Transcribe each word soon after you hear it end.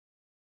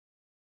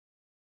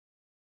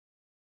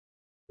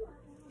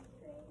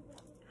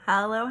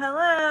Hello,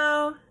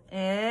 hello.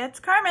 It's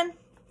Carmen.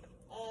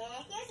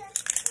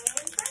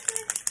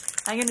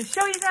 I'm going to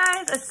show you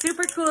guys a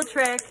super cool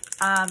trick,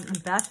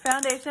 the best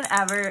foundation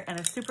ever, and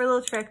a super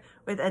little trick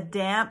with a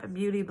damp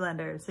beauty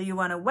blender. So you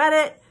want to wet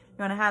it,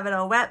 you want to have it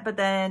all wet, but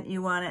then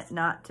you want it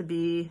not to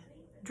be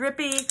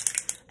drippy.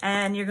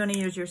 And you're going to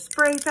use your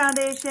spray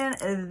foundation,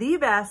 the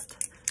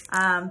best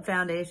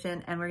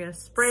foundation, and we're going to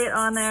spray it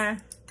on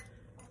there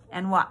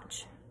and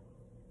watch.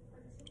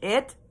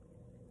 It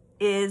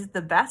is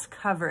the best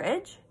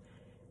coverage,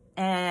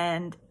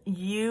 and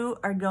you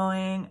are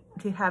going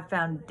to have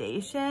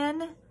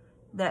foundation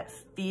that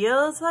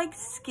feels like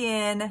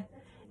skin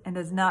and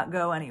does not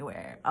go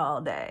anywhere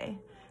all day.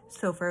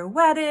 So for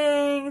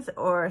weddings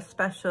or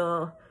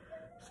special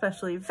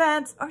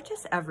events or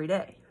just every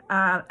day,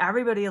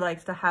 everybody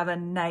likes to have a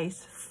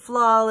nice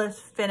flawless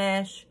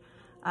finish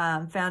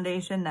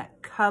foundation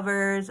that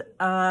covers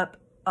up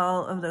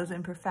all of those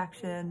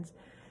imperfections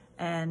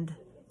and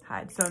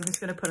hide. So I'm just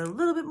gonna put a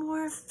little bit more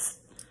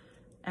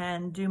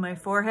and do my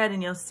forehead,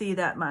 and you'll see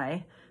that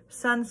my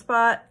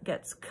sunspot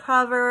gets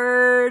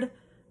covered.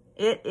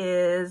 It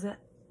is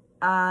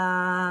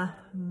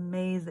amazing.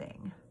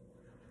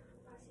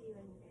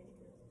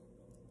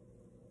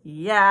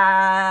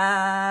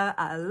 Yeah,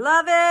 I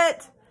love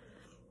it.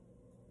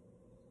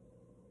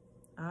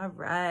 All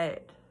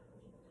right.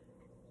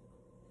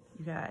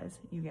 You guys,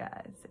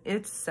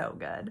 it's so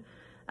good.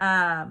 So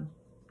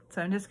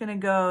I'm just gonna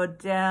go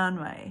down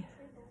my,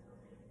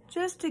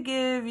 just to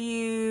give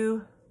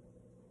you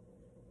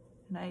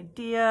an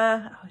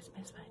idea. I always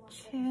miss my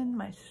chin,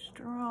 my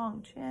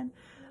strong chin,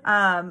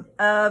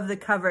 of the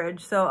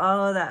coverage. So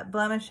all of that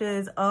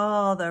blemishes,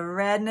 all the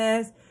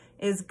redness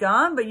is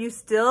gone, but you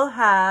still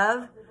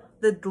have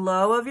the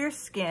glow of your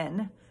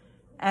skin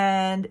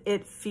and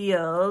it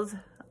feels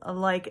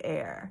like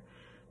air.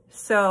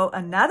 So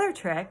another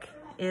trick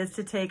is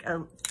to take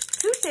a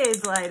 2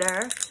 shades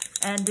lighter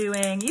and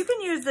doing, you can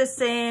use the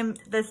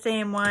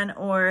same one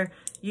or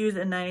use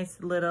a nice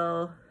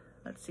little,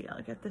 let's see,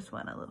 I'll get this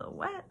one a little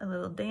wet, a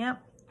little damp.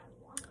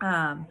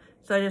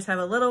 So I just have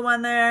a little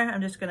one there.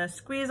 I'm just gonna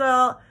squeeze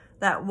all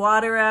that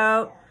water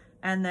out,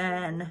 and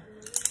then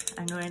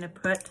I'm going to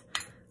put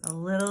a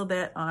little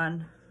bit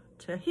on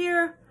to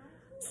here.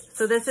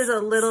 So this is a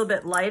little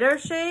bit lighter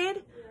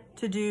shade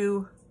to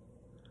do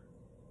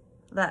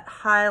that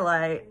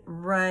highlight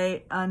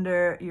right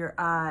under your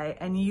eye,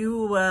 and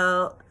you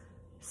will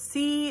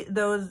see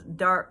those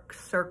dark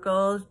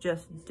circles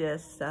just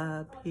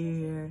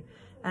disappear.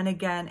 And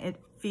again, it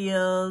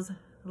feels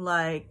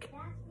like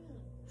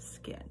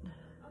skin.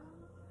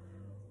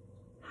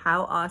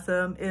 How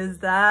awesome is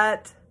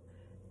that?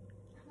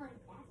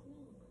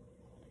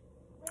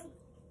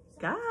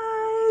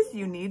 Guys,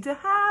 you need to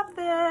have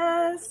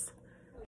this.